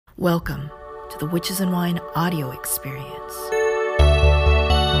Welcome to the Witches and Wine audio experience.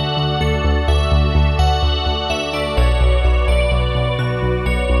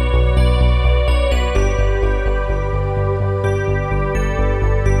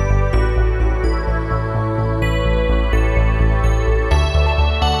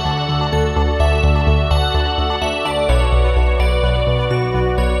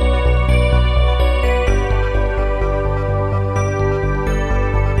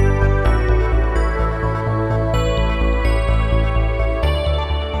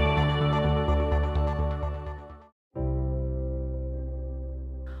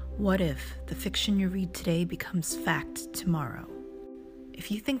 What if the fiction you read today becomes fact tomorrow?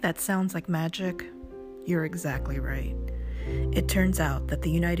 If you think that sounds like magic, you're exactly right. It turns out that the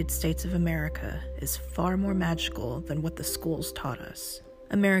United States of America is far more magical than what the schools taught us.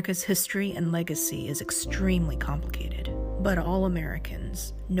 America's history and legacy is extremely complicated, but all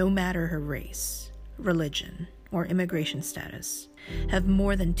Americans, no matter her race, religion, or immigration status, have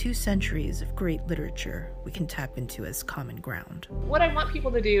more than 2 centuries of great literature we can tap into as common ground. What I want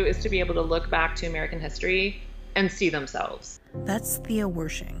people to do is to be able to look back to American history and see themselves. That's Thea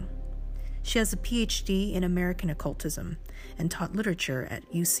Wirsching. She has a PhD in American occultism and taught literature at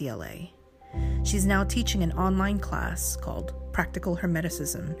UCLA. She's now teaching an online class called Practical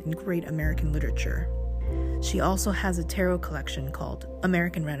Hermeticism in Great American Literature. She also has a tarot collection called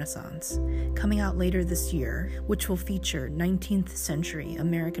American Renaissance, coming out later this year, which will feature 19th century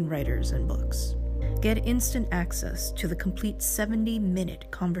American writers and books. Get instant access to the complete 70-minute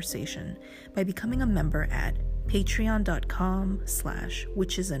conversation by becoming a member at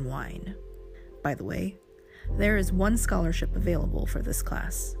patreon.com/witchesandwine. By the way, there is one scholarship available for this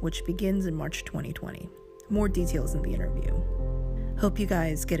class, which begins in March 2020. More details in the interview. Hope you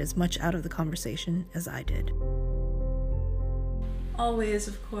guys get as much out of the conversation as I did. Always,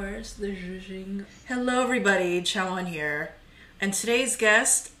 of course, the Wirsching. Hello everybody, Chawan here. And today's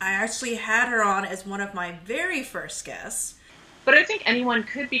guest, I actually had her on as one of my very first guests. But I think anyone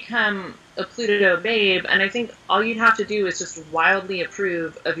could become a Pluto babe, and I think all you'd have to do is just wildly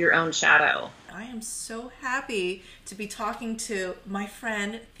approve of your own shadow. I am so happy to be talking to my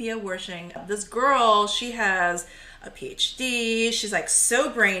friend, Thea Wirsching. This girl, she has a PhD, she's like so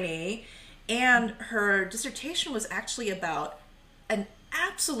brainy, and her dissertation was actually about an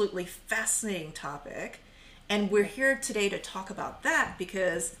absolutely fascinating topic. And we're here today to talk about that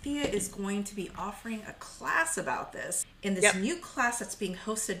because Thea is going to be offering a class about this in this new class that's being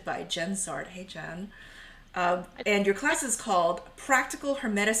hosted by Jen Sard. Hey, Jen. And your class is called Practical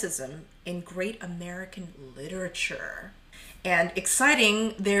Hermeticism in Great American Literature. And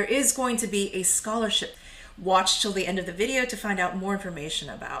exciting, there is going to be a scholarship. Watch till the end of the video to find out more information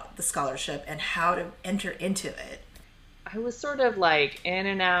about the scholarship and how to enter into it. I was sort of like in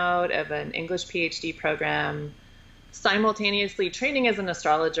and out of an English PhD program, simultaneously training as an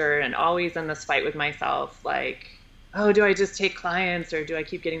astrologer and always in this fight with myself, like, oh, do I just take clients or do I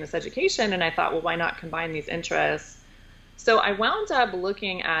keep getting this education? And I thought, well, why not combine these interests? So I wound up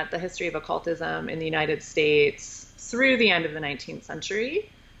looking at the history of occultism in the United States through the end of the 19th century.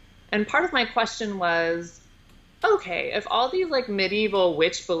 And part of my question was, okay, if all these like medieval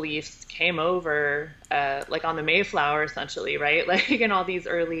witch beliefs came over, like on the Mayflower essentially, right? Like in all these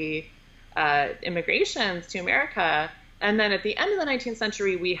early immigrations to America, and then at the end of the 19th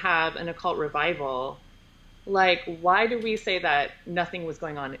century, we have an occult revival. Like, why do we say that nothing was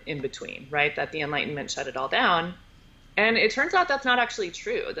going on in between, right? That the Enlightenment shut it all down. And it turns out that's not actually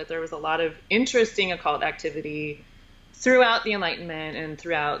true, that there was a lot of interesting occult activity throughout the Enlightenment and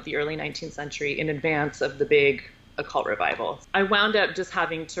throughout the early 19th century in advance of the big occult revival. I wound up just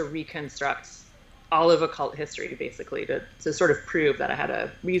having to reconstruct all of occult history, basically, to sort of prove that I had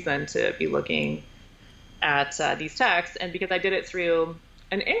a reason to be looking at these texts. And because I did it through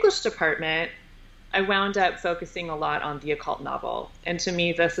an English department, I wound up focusing a lot on the occult novel. And to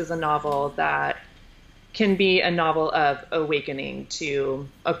me, this is a novel that can be a novel of awakening to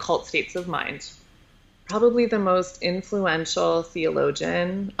occult states of mind. Probably the most influential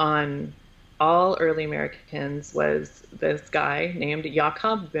theologian on all early Americans was this guy named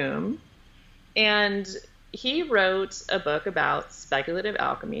Jakob Boehme. And he wrote a book about speculative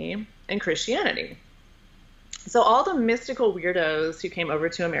alchemy and Christianity. So all the mystical weirdos who came over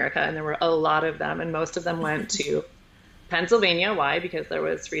to America, and there were a lot of them, and most of them went to Pennsylvania. Why? Because there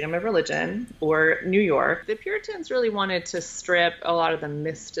was freedom of religion, or New York. The Puritans really wanted to strip a lot of the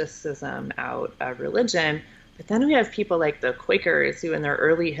mysticism out of religion. But then we have people like the Quakers who in their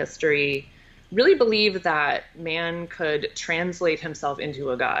early history really believed that man could translate himself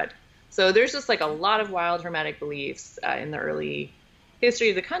into a god. So there's just like a lot of wild hermetic beliefs in the early history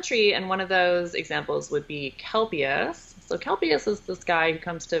of the country, and one of those examples would be Kelpius. So Kelpius is this guy who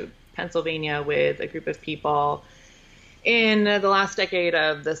comes to Pennsylvania with a group of people in the last decade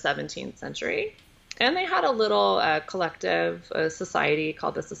of the 17th century. And they had a little collective society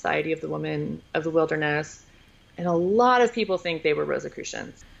called the Society of the Women of the Wilderness. And a lot of people think they were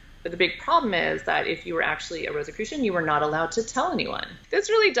Rosicrucians. But the big problem is that if you were actually a Rosicrucian, you were not allowed to tell anyone. This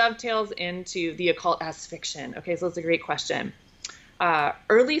really dovetails into the occult as fiction. Okay, so that's a great question.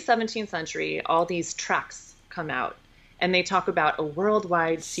 Early 17th century, all these tracts come out, and they talk about a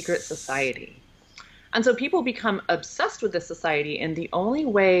worldwide secret society. And so people become obsessed with this society, and the only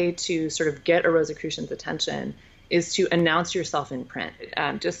way to sort of get a Rosicrucian's attention is to announce yourself in print.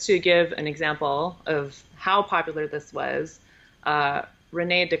 Just to give an example of how popular this was,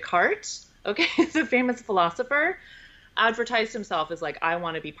 René Descartes, okay, the famous philosopher, advertised himself as like, I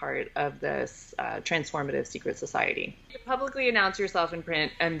want to be part of this transformative secret society. You publicly announce yourself in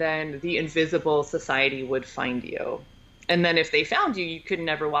print, and then the invisible society would find you. And then if they found you, you could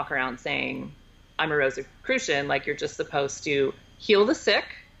never walk around saying, I'm a Rosicrucian. Like, you're just supposed to heal the sick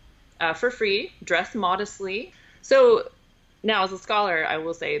for free, dress modestly. So now, as a scholar, I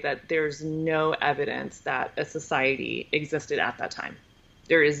will say that there's no evidence that a society existed at that time.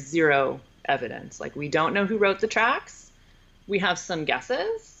 There is zero evidence. Like, we don't know who wrote the tracts. We have some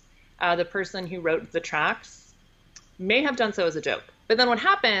guesses. The person who wrote the tracts may have done so as a joke. But then what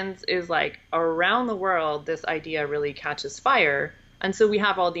happens is, like, around the world, this idea really catches fire. And so we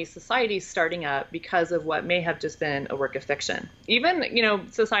have all these societies starting up because of what may have just been a work of fiction. Even, you know,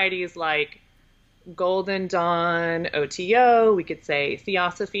 societies like Golden Dawn, OTO, we could say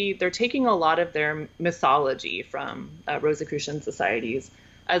Theosophy, they're taking a lot of their mythology from Rosicrucian societies,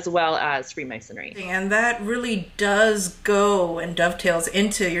 as well as Freemasonry. And that really does go and dovetails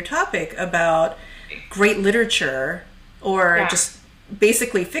into your topic about great literature, or just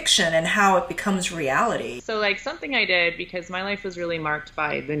basically fiction, and how it becomes reality. So, like, something I did, because my life was really marked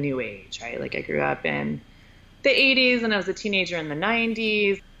by the New Age, right? Like, I grew up in the 80s and I was a teenager in the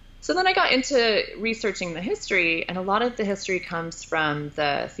 90s. So then I got into researching the history, and a lot of the history comes from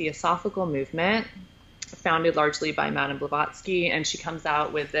the Theosophical movement, founded largely by Madame Blavatsky, and she comes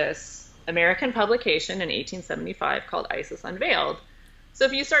out with this American publication in 1875 called Isis Unveiled. So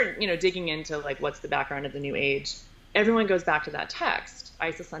if you start, you know, digging into, like, what's the background of the New Age, everyone goes back to that text,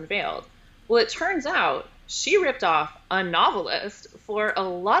 Isis Unveiled. Well, it turns out she ripped off a novelist for a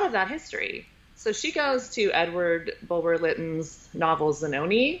lot of that history. So she goes to Edward Bulwer Lytton's novel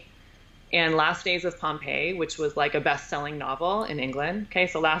Zanoni and Last Days of Pompeii, which was like a best-selling novel in England. Okay,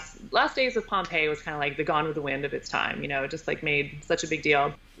 so Last Days of Pompeii was kind of like the Gone with the Wind of its time, you know, just like made such a big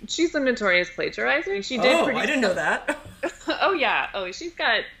deal. She's a notorious plagiarizer. She did. I didn't know that. Oh yeah. Oh, she's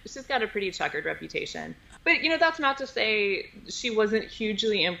got a pretty checkered reputation. But, you know, that's not to say she wasn't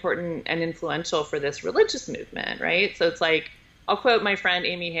hugely important and influential for this religious movement, right? So it's like, I'll quote my friend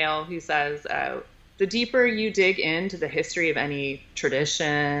Amy Hale, who says, the deeper you dig into the history of any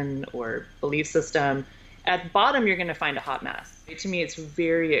tradition or belief system, at the bottom, you're going to find a hot mess. To me, it's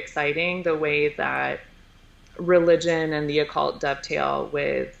very exciting the way that religion and the occult dovetail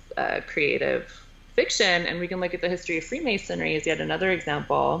with creative fiction. And we can look at the history of Freemasonry as yet another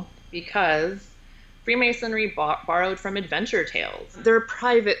example, because Freemasonry borrowed from adventure tales. They're a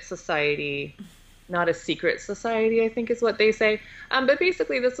private society, not a secret society, I think is what they say. But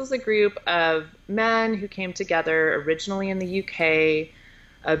basically, this was a group of men who came together originally in the UK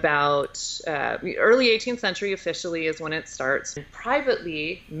about early 18th century officially is when it starts. And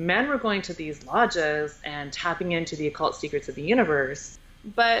privately, men were going to these lodges and tapping into the occult secrets of the universe.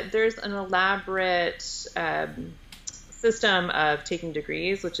 But there's an elaborate system of taking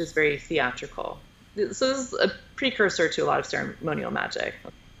degrees, which is very theatrical. So this is a precursor to a lot of ceremonial magic.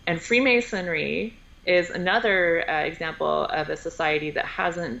 And Freemasonry is another example of a society that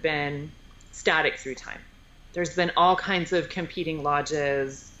hasn't been static through time. There's been all kinds of competing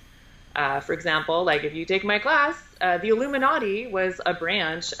lodges. For example, like if you take my class, the Illuminati was a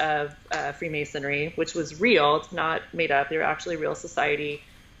branch of Freemasonry, which was real. It's not made up. They're actually a real society.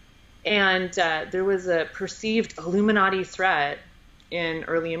 And there was a perceived Illuminati threat in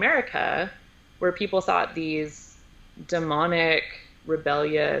early America, where people thought these demonic,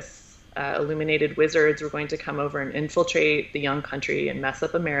 rebellious, illuminated wizards were going to come over and infiltrate the young country and mess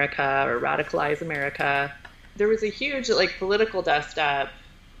up America or radicalize America. There was a huge political dust-up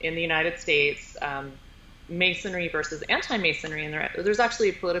in the United States, Masonry versus anti-Masonry, and there's actually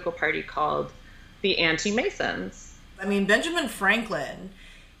a political party called the Anti-Masons. I mean, Benjamin Franklin,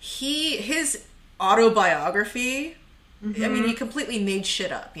 his autobiography, I mean, he completely made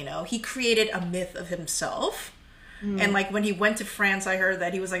shit up, you know? He created a myth of himself And like when he went to France, I heard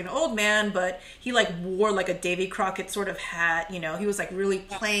that he was like an old man, but he like wore like a Davy Crockett sort of hat. You know, he was like really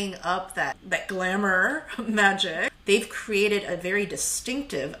playing up that glamour magic. They've created a very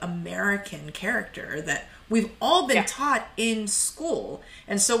distinctive American character that we've all been taught in school.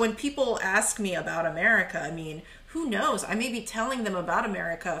 And so when people ask me about America, I mean, who knows? I may be telling them about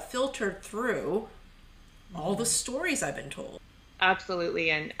America filtered through all the stories I've been told. Absolutely.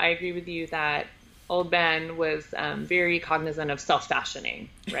 And I agree with you that Old Ben was very cognizant of self-fashioning,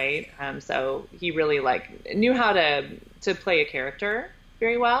 right? So he really like knew how to play a character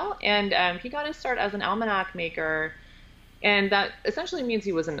very well. And he got his start as an almanac maker. And that essentially means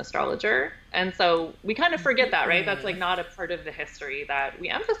he was an astrologer. And so we kind of forget that, right? That's like not a part of the history that we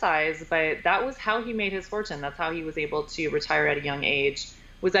emphasize, but that was how he made his fortune. That's how he was able to retire at a young age,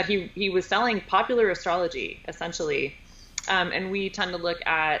 was that he was selling popular astrology, essentially. And we tend to look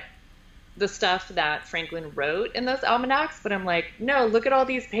at the stuff that Franklin wrote in those almanacs, but I'm like, no, look at all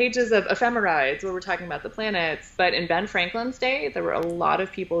these pages of ephemerides where we're talking about the planets. But in Ben Franklin's day, there were a lot of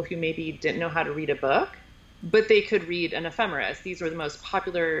people who maybe didn't know how to read a book, but they could read an ephemeris. These were the most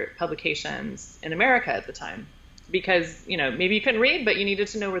popular publications in America at the time because, you know, maybe you couldn't read, but you needed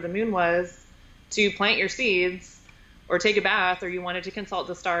to know where the moon was to plant your seeds or take a bath, or you wanted to consult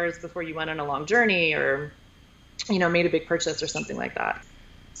the stars before you went on a long journey or, you know, made a big purchase or something like that.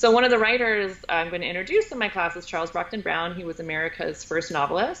 So one of the writers I'm going to introduce in my class is Charles Brockden Brown. He was America's first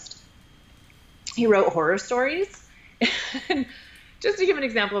novelist. He wrote horror stories. And just to give an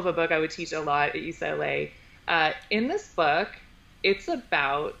example of a book I would teach a lot at UCLA, in this book, it's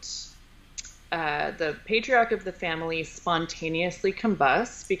about the patriarch of the family spontaneously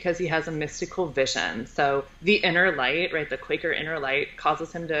combusts because he has a mystical vision. So the inner light, right, the Quaker inner light,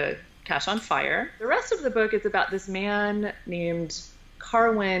 causes him to catch on fire. The rest of the book is about this man named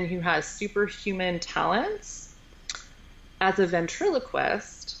Carwin who has superhuman talents as a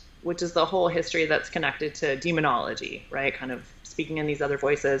ventriloquist, which is the whole history that's connected to demonology, right? Kind of speaking in these other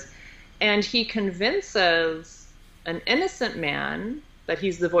voices. And he convinces an innocent man that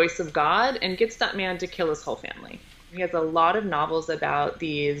he's the voice of God and gets that man to kill his whole family. He has a lot of novels about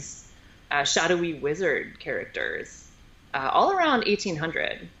these shadowy wizard characters all around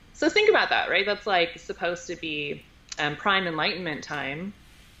 1800. So think about that, right? That's like supposed to be prime enlightenment time,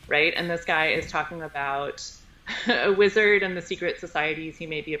 right? And this guy is talking about a wizard and the secret societies he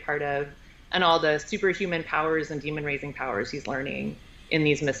may be a part of and all the superhuman powers and demon-raising powers he's learning in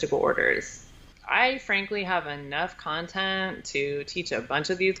these mystical orders. I frankly have enough content to teach a bunch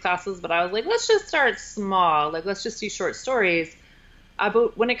of these classes, but I was like, let's just start small. Like, let's just do short stories.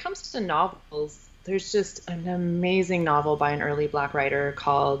 But when it comes to novels, there's just an amazing novel by an early Black writer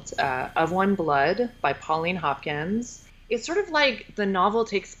called Of One Blood by Pauline Hopkins. It's sort of like the novel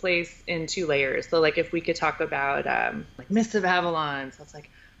takes place in two layers. So like if we could talk about like Mists of Avalon, so it's like,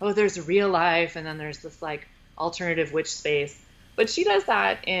 oh, there's real life, and then there's this like alternative witch space. But she does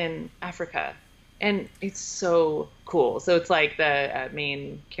that in Africa, and it's so cool. So it's like the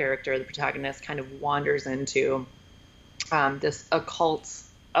main character, the protagonist, kind of wanders into this occult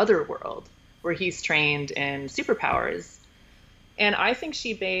other world where he's trained in superpowers. And I think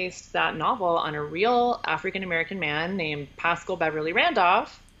she based that novel on a real African-American man named Pascal Beverly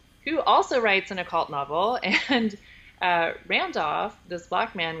Randolph, who also writes an occult novel. And Randolph, this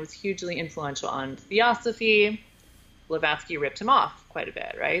Black man, was hugely influential on theosophy. Blavatsky ripped him off quite a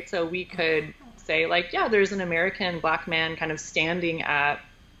bit, right? So we could say, like, yeah, there's an American Black man kind of standing at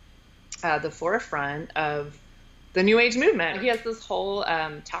the forefront of the New Age movement. He has this whole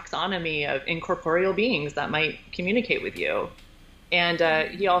taxonomy of incorporeal beings that might communicate with you.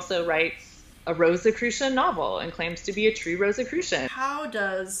 And he also writes a Rosicrucian novel and claims to be a true Rosicrucian. How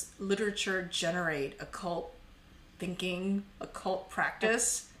does literature generate occult thinking, occult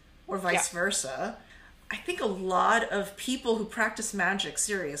practice, or vice versa? I think a lot of people who practice magic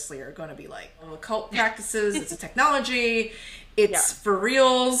seriously are going to be like, oh, occult practices, it's a technology, it's for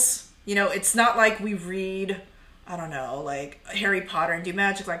reals. You know, it's not like we read, I don't know, like Harry Potter and do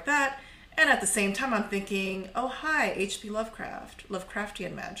magic like that. And at the same time, I'm thinking, oh, hi, H.P. Lovecraft,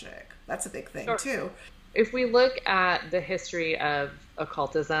 Lovecraftian magic. That's a big thing, too. If we look at the history of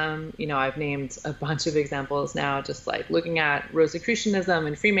occultism, you know, I've named a bunch of examples now, just like looking at Rosicrucianism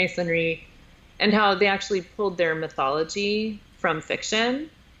and Freemasonry and how they actually pulled their mythology from fiction.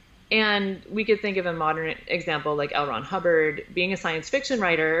 And we could think of a modern example like L. Ron Hubbard being a science fiction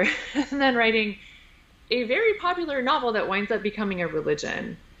writer and then writing a very popular novel that winds up becoming a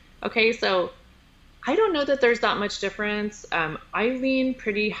religion. Okay, so I don't know that there's that much difference. I lean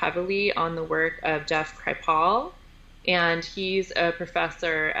pretty heavily on the work of Jeff Kripal And he's a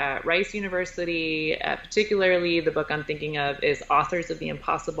professor at Rice University. Particularly, the book I'm thinking of is Authors of the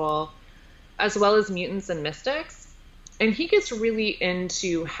Impossible, as well as Mutants and Mystics. And he gets really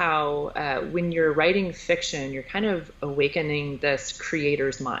into how when you're writing fiction, you're kind of awakening this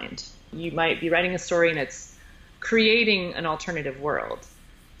creator's mind. You might be writing a story and it's creating an alternative world.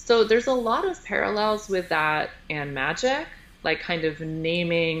 So there's a lot of parallels with that and magic, like kind of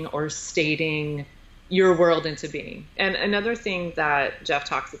naming or stating your world into being. And another thing that Jeff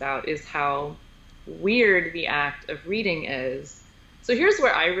talks about is how weird the act of reading is. So here's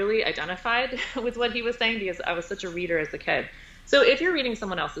where I really identified with what he was saying, because I was such a reader as a kid. So if you're reading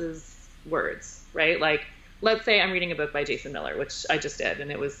someone else's words, right? Like, let's say I'm reading a book by Jason Miller, which I just did,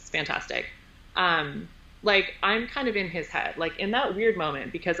 and it was fantastic. Like, I'm kind of in his head, like in that weird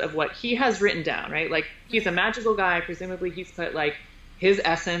moment, because of what he has written down, right? Like, he's a magical guy. Presumably he's put like his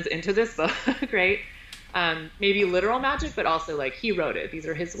essence into this book, right? Maybe literal magic, but also like he wrote it. These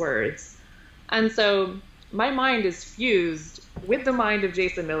are his words. And so my mind is fused with the mind of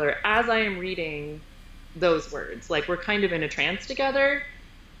Jason Miller as I am reading those words. Like, we're kind of in a trance together,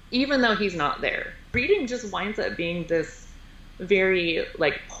 even though he's not there. Reading just winds up being this very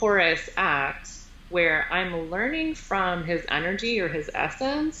like porous act where I'm learning from his energy or his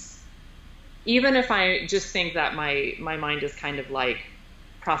essence, even if I just think that my mind is kind of like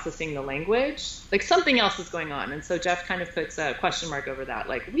processing the language, like something else is going on. And so Jeff kind of puts a question mark over that.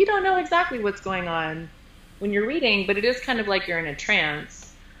 Like, we don't know exactly what's going on when you're reading, but it is kind of like you're in a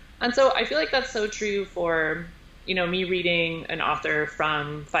trance. And so I feel like that's so true for, you know, me reading an author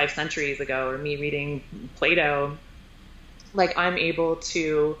from 5 centuries ago, or me reading Plato. Like, I'm able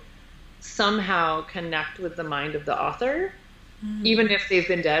to somehow connect with the mind of the author, even if they've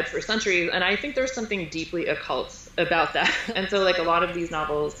been dead for centuries. And I think there's something deeply occult about that. And so like a lot of these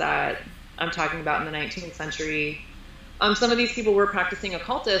novels that I'm talking about in the 19th century, some of these people were practicing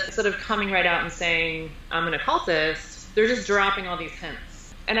occultists. Instead of coming right out and saying, I'm an occultist, they're just dropping all these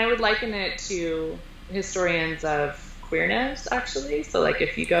hints. And I would liken it to historians of queerness, actually. So like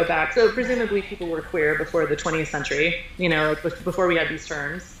if you go back, so presumably people were queer before the 20th century, you know, like before we had these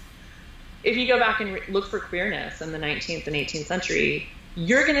terms. If you go back and look for queerness in the 19th and 18th century,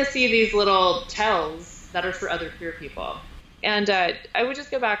 you're going to see these little tells that are for other queer people. And I would just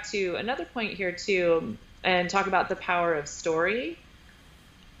go back to another point here too, and talk about the power of story.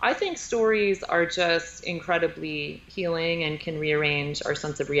 I think stories are just incredibly healing and can rearrange our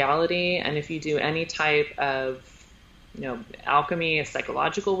sense of reality. And if you do any type of, you know, alchemy,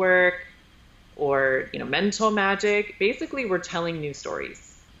 psychological work, or, you know, mental magic, basically we're telling new stories.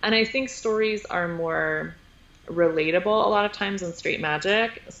 And I think stories are more relatable a lot of times than straight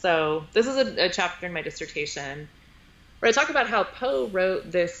magic. So this is a chapter in my dissertation where I talk about how Poe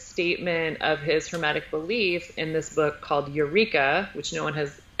wrote this statement of his Hermetic belief in this book called Eureka, which no one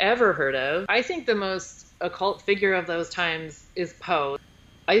has ever heard of. I think the most occult figure of those times is Poe.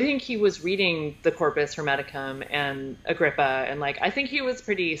 I think he was reading the Corpus Hermeticum and Agrippa, and like I think he was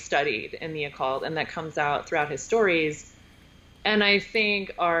pretty studied in the occult, and that comes out throughout his stories. And I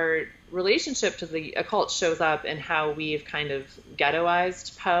think our relationship to the occult shows up in how we've kind of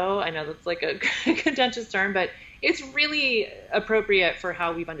ghettoized Poe. I know that's like a contentious term, but it's really appropriate for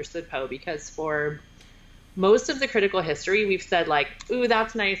how we've understood Poe, because for most of the critical history, we've said like, ooh,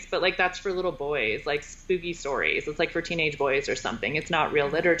 that's nice, but like that's for little boys, like spooky stories. It's like for teenage boys or something. It's not real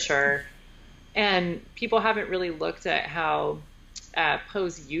literature. And people haven't really looked at how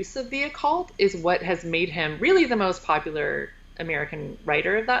Poe's use of the occult is what has made him really the most popular American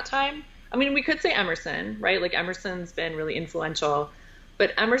writer of that time. I mean, we could say Emerson, right? Like Emerson's been really influential,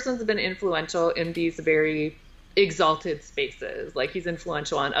 but Emerson's been influential in these very exalted spaces. Like he's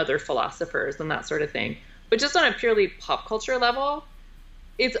influential on other philosophers and that sort of thing. But just on a purely pop culture level,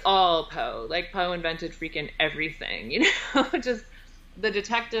 it's all Poe. Like Poe invented freaking everything, you know, just the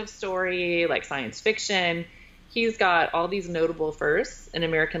detective story, like science fiction. He's got all these notable firsts in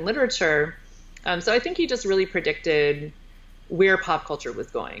American literature. So I think he just really predicted where pop culture was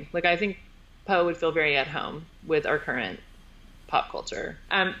going. Like I think Poe would feel very at home with our current pop culture.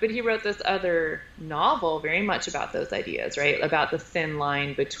 But he wrote this other novel very much about those ideas, right? About the thin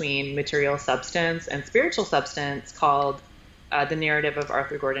line between material substance and spiritual substance, called The Narrative of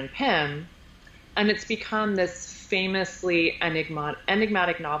Arthur Gordon Pym. And it's become this famously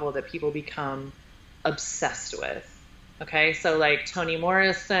enigmatic novel that people become obsessed with. Okay, so like Toni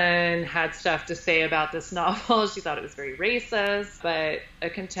Morrison had stuff to say about this novel. She thought it was very racist. But a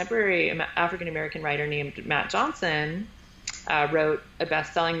contemporary African-American writer named Matt Johnson wrote a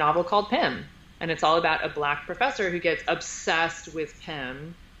best-selling novel called Pym. And it's all about a black professor who gets obsessed with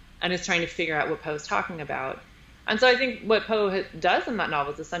Pym and is trying to figure out what Poe's talking about. And so I think what Poe does in that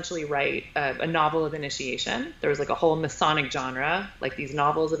novel is essentially write a novel of initiation. There's like a whole Masonic genre, like these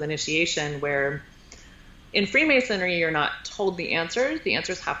novels of initiation where in Freemasonry, you're not told the answers. The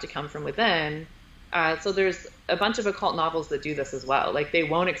answers have to come from within. So there's a bunch of occult novels that do this as well. Like they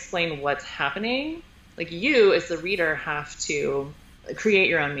won't explain what's happening. Like you as the reader have to create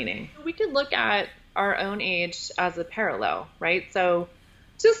your own meaning. We could look at our own age as a parallel, right? So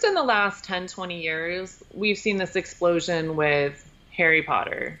just in the last 10, 20 years, we've seen this explosion with Harry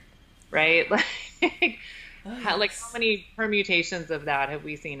Potter, right? Like how many permutations of that have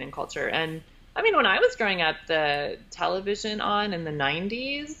we seen in culture? And I mean, when I was growing up, the television on in the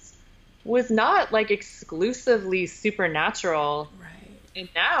 90s was not like exclusively supernatural. Right. And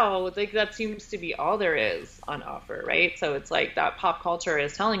now, like, that seems to be all there is on offer, right? So it's like that pop culture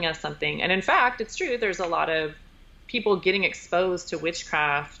is telling us something. And in fact, it's true. There's a lot of people getting exposed to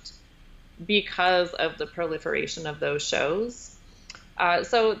witchcraft because of the proliferation of those shows.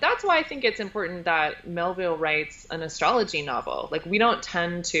 So that's why I think it's important that Melville writes an astrology novel. Like, we don't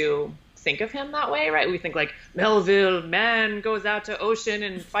tend to think of him that way, right? We think like Melville, man goes out to ocean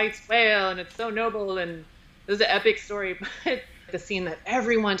and fights whale, and it's so noble, and there's an epic story. But the scene that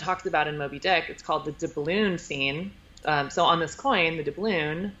everyone talks about in Moby Dick, it's called the doubloon scene. So on this coin, the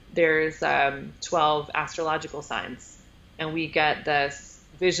doubloon, there's 12 astrological signs, and we get this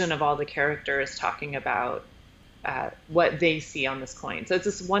vision of all the characters talking about what they see on this coin. So it's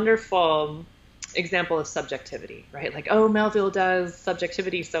this wonderful example of subjectivity, right? Like, oh, Melville does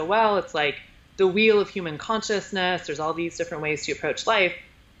subjectivity so well. It's like the wheel of human consciousness. There's all these different ways to approach life,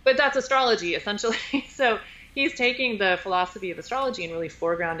 but that's astrology essentially. So he's taking the philosophy of astrology and really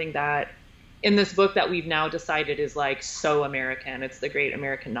foregrounding that in this book that we've now decided is like so American. It's the great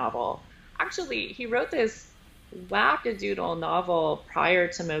American novel. Actually, he wrote this wackadoodle novel prior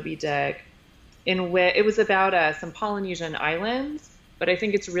to Moby Dick in which it was about some Polynesian islands, but I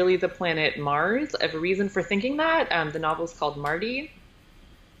think it's really the planet Mars. I have a reason for thinking that. The novel is called Marty.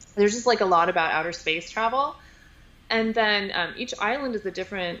 There's just like a lot about outer space travel. And then each island is a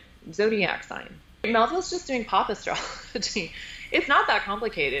different zodiac sign. Melville's just doing pop astrology. It's not that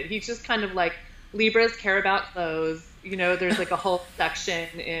complicated. He's just kind of like, Libras care about clothes. You know, there's like a whole section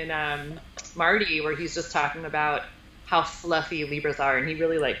in Marty where he's just talking about how fluffy Libras are. And he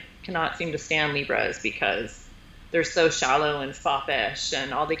really like cannot seem to stand Libras because they're so shallow and foppish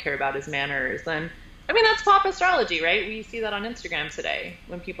and all they care about is manners. And I mean, that's pop astrology, right? We see that on Instagram today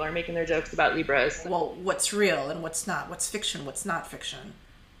when people are making their jokes about Libras. Well, what's real and what's not, what's fiction, what's not fiction,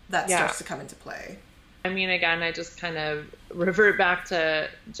 that starts to come into play. I mean, again, I just kind of revert back to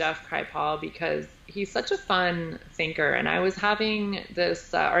Jeff Kripal because he's such a fun thinker. And I was having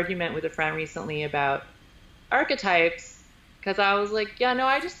this argument with a friend recently about archetypes because I was like, yeah, no,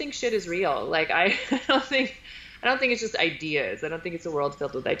 I just think shit is real. Like, I don't think it's just ideas. I don't think it's a world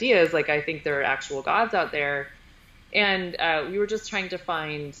filled with ideas. Like, I think there are actual gods out there. And we were just trying to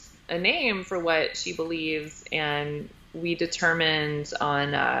find a name for what she believes. And we determined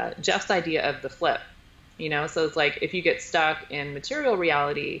on Jeff's idea of the flip. You know, so it's like if you get stuck in material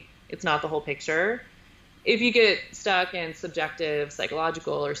reality, it's not the whole picture. If you get stuck in subjective,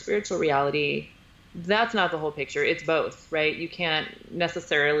 psychological, or spiritual reality, that's not the whole picture. It's both, right? You can't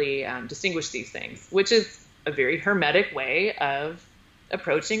necessarily distinguish these things, which is a very hermetic way of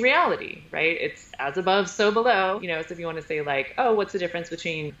approaching reality, right? It's as above, so below. You know, so if you want to say like, oh, what's the difference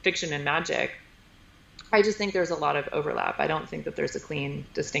between fiction and magic? I just think there's a lot of overlap. I don't think that there's a clean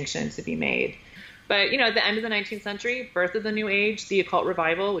distinction to be made. But, you know, at the end of the 19th century, birth of the New Age, the occult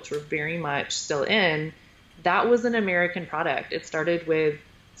revival, which we're very much still in, that was an American product. It started with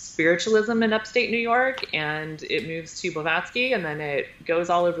spiritualism in upstate New York, and it moves to Blavatsky, and then it goes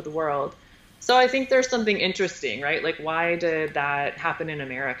all over the world. So I think there's something interesting, right? Like, why did that happen in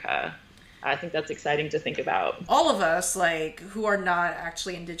America? I think that's exciting to think about. All of us, like, who are not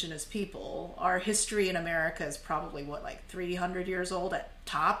actually indigenous people, our history in America is probably, what, like 300 years old at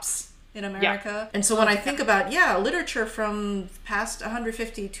tops? In America. Yeah. And so when I think about, literature from past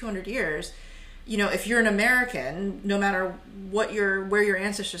 150, 200 years, you know, if you're an American, no matter what where your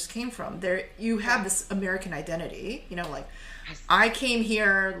ancestors came from, you have this American identity, you know, like I came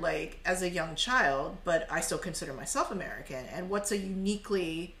here like as a young child, but I still consider myself American. And what's a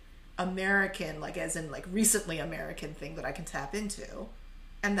uniquely American, like as in like recently American thing that I can tap into?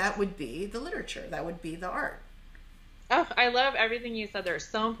 And that would be the literature. That would be the art. Oh, I love everything you said there.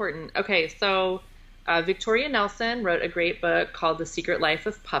 So important. Okay, so Victoria Nelson wrote a great book called The Secret Life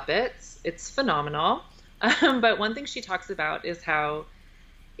of Puppets. It's phenomenal. But one thing she talks about is how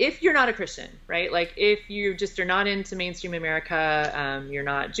if you're not a Christian, right? Like if you're not into mainstream America, you're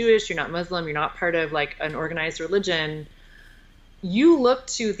not Jewish, you're not Muslim, you're not part of like an organized religion, you look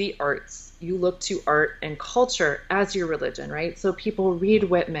to the arts, you look to art and culture as your religion, right? So people read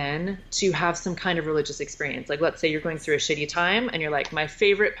Whitman to have some kind of religious experience. Like let's say you're going through a shitty time and you're like, my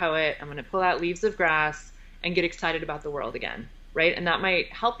favorite poet, I'm going to pull out Leaves of Grass and get excited about the world again, right? And that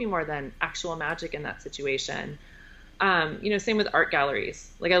might help you more than actual magic in that situation. Same with art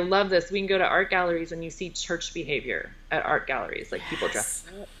galleries. Like I love this. We can go to art galleries and you see church behavior at art galleries. Like people dress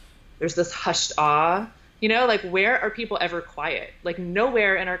up. There's this hushed awe, like where are people ever quiet? Like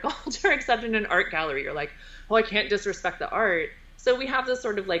nowhere in our culture except in an art gallery. You're like, oh, I can't disrespect the art. So we have this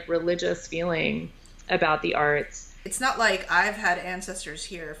sort of like religious feeling about the arts. It's not like I've had ancestors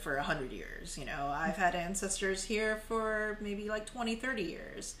here for 100 years. I've had ancestors here for maybe like 20, 30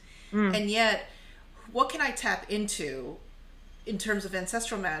 years. And yet, what can I tap into in terms of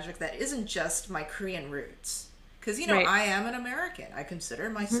ancestral magic that isn't just my Korean roots? Because, right. I am an American. I consider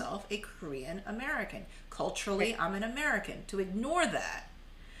myself a Korean American. Culturally, right. I'm an American. To ignore that,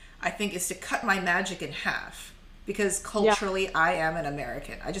 I think, is to cut my magic in half. Because culturally, I am an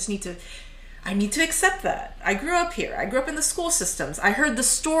American. I need to accept that. I grew up here. I grew up in the school systems. I heard the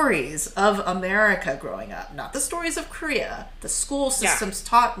stories of America growing up, not the stories of Korea. The school systems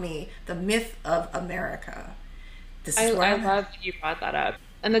taught me the myth of America. I love that you brought that up.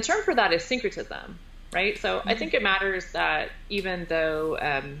 And the term for that is syncretism, right? So I think it matters that even though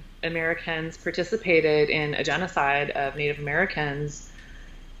Americans participated in a genocide of Native Americans,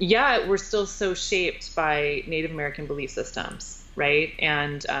 we're still so shaped by Native American belief systems. Right.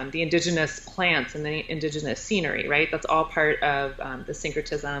 And the indigenous plants and the indigenous scenery. Right. That's all part of the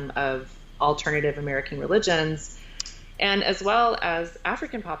syncretism of alternative American religions, and as well as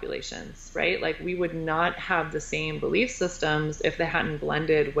African populations. Right. Like we would not have the same belief systems if they hadn't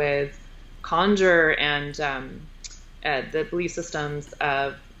blended with conjure and the belief systems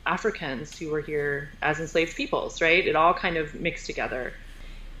of Africans who were here as enslaved peoples. Right. It all kind of mixed together.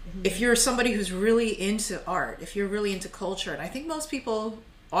 If you're somebody who's really into art, if you're really into culture, and I think most people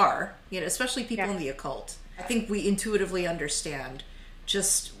are, especially people in the occult, I think we intuitively understand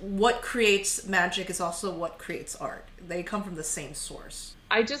just what creates magic is also what creates art. They come from the same source.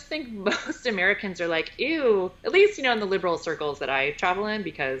 I just think most Americans are like, ew, at least, in the liberal circles that I travel in,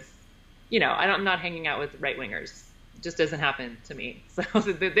 because, I'm not hanging out with right-wingers. It just doesn't happen to me. So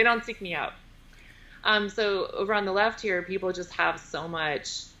they don't seek me out. So over on the left here, people just have so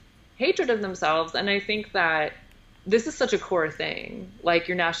much hatred of themselves. And I think that this is such a core thing, like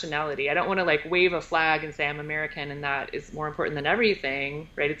your nationality. I don't want to like wave a flag and say I'm American and that is more important than everything,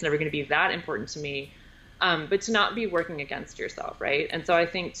 right? It's never going to be that important to me. But to not be working against yourself, right? And so I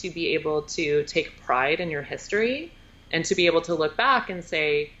think to be able to take pride in your history and to be able to look back and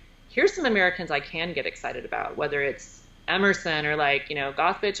say, here's some Americans I can get excited about, whether it's Emerson or like,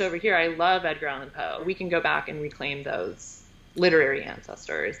 goth bitch over here. I love Edgar Allan Poe. We can go back and reclaim those literary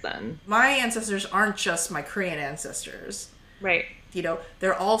ancestors then. My ancestors aren't just my Korean ancestors. Right.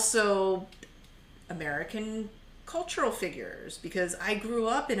 They're also American cultural figures because I grew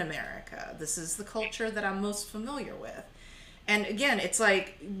up in America. This is the culture that I'm most familiar with. And again, it's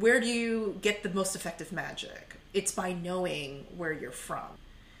like, where do you get the most effective magic? It's by knowing where you're from.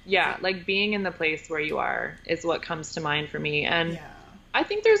 Yeah, like being in the place where you are is what comes to mind for me. And I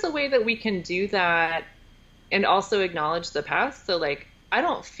think there's a way that we can do that and also acknowledge the past. So like, I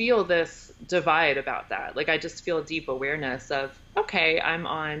don't feel this divide about that. Like, I just feel a deep awareness of, okay, I'm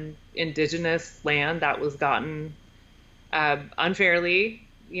on indigenous land that was gotten unfairly,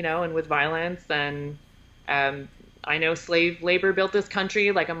 and with violence. And I know slave labor built this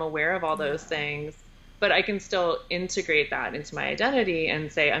country. Like, I'm aware of all those things. But I can still integrate that into my identity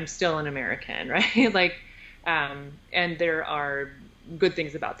and say I'm still an American, right? Like, and there are good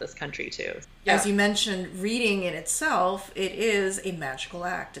things about this country too. As you mentioned, reading in itself, it is a magical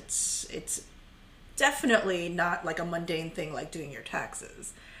act. It's definitely not like a mundane thing like doing your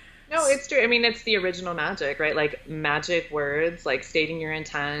taxes. No, it's true. I mean, it's the original magic, right? Like magic words, like stating your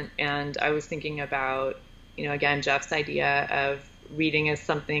intent. And I was thinking about, again, Jeff's idea of reading as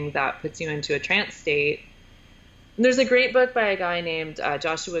something that puts you into a trance state. And there's a great book by a guy named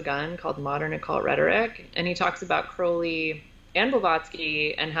Joshua Gunn called Modern Occult Rhetoric, and he talks about Crowley and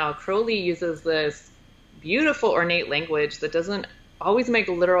Blavatsky and how Crowley uses this beautiful ornate language that doesn't always make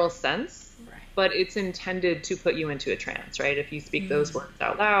literal sense, but it's intended to put you into a trance, right? If you speak those words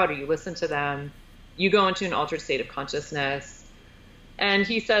out loud or you listen to them, you go into an altered state of consciousness. And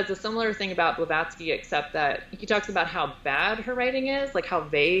he says a similar thing about Blavatsky, except that he talks about how bad her writing is, like how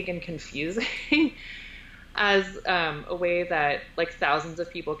vague and confusing. as a way that like thousands of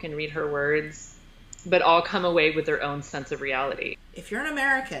people can read her words, but all come away with their own sense of reality. If you're an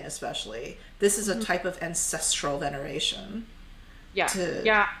American, especially, this is a type of ancestral veneration. Yeah.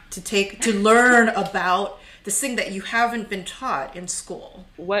 To learn about this thing that you haven't been taught in school.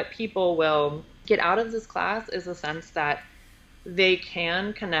 What people will get out of this class is a sense that they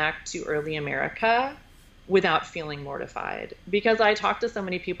can connect to early America without feeling mortified. Because I talk to so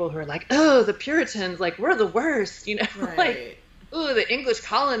many people who are like, oh, the Puritans, like, we're the worst, you know, Right. like, oh, the English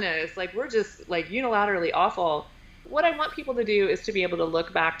colonists, like, we're just like unilaterally awful. What I want people to do is to be able to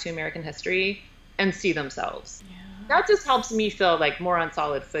look back to American history and see themselves. Yeah. That just helps me feel like more on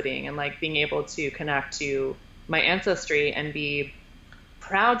solid footing and like being able to connect to my ancestry and be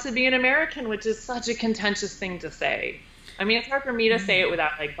proud to be an American, which is such a contentious thing to say. I mean, it's hard for me to say it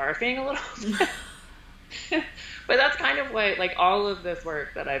without like barfing a little bit. But that's kind of what like all of this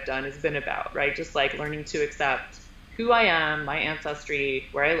work that I've done has been about, right? Just like learning to accept who I am, my ancestry,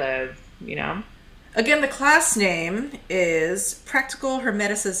 where I live, you know? Again, the class name is Practical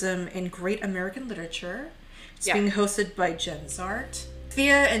Hermeticism in Great American Literature. It's being hosted by Jen Zart.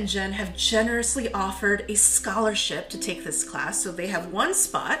 Thea and Jen have generously offered a scholarship to take this class, so they have one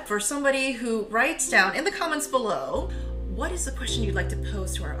spot for somebody who writes down in the comments below, what is the question you'd like to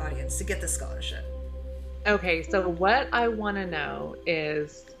pose to our audience to get this scholarship? Okay, so what I want to know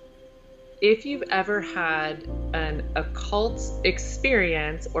is if you've ever had an occult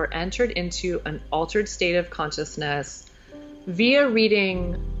experience or entered into an altered state of consciousness via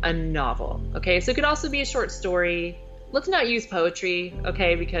reading a novel. Okay, so it could also be a short story. Let's not use poetry,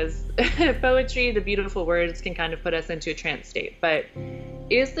 okay, because poetry, the beautiful words can kind of put us into a trance state. But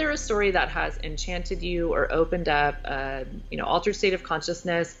is there a story that has enchanted you or opened up a, altered state of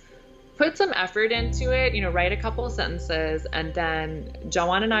consciousness? Put some effort into it, write a couple of sentences, and then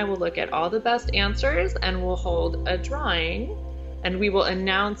Joanne and I will look at all the best answers and we'll hold a drawing and we will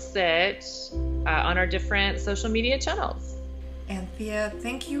announce it on our different social media channels. And Thea,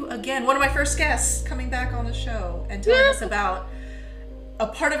 thank you again. One of my first guests coming back on the show and telling us about a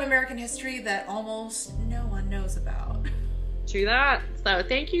part of American history that almost no one knows about. True that. So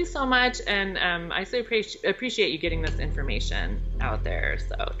thank you so much. And I so appreciate you getting this information out there.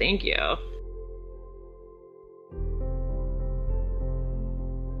 So thank you.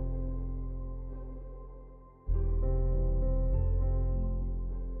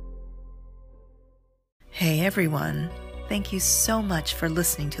 Hey everyone. Thank you so much for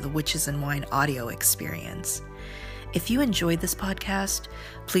listening to the Witches and Wine audio experience. If you enjoyed this podcast,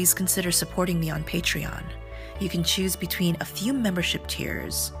 please consider supporting me on Patreon. You can choose between a few membership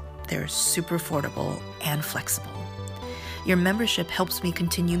tiers. They're super affordable and flexible. Your membership helps me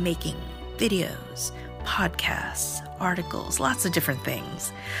continue making videos, podcasts, articles, lots of different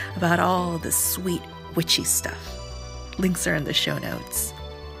things about all this sweet witchy stuff. Links are in the show notes.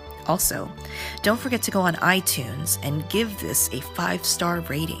 Also, don't forget to go on iTunes and give this a 5-star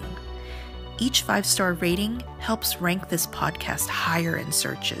rating. Each 5-star rating helps rank this podcast higher in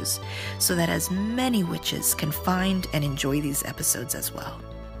searches so that as many witches can find and enjoy these episodes as well.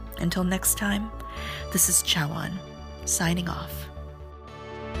 Until next time, this is Chawan, signing off.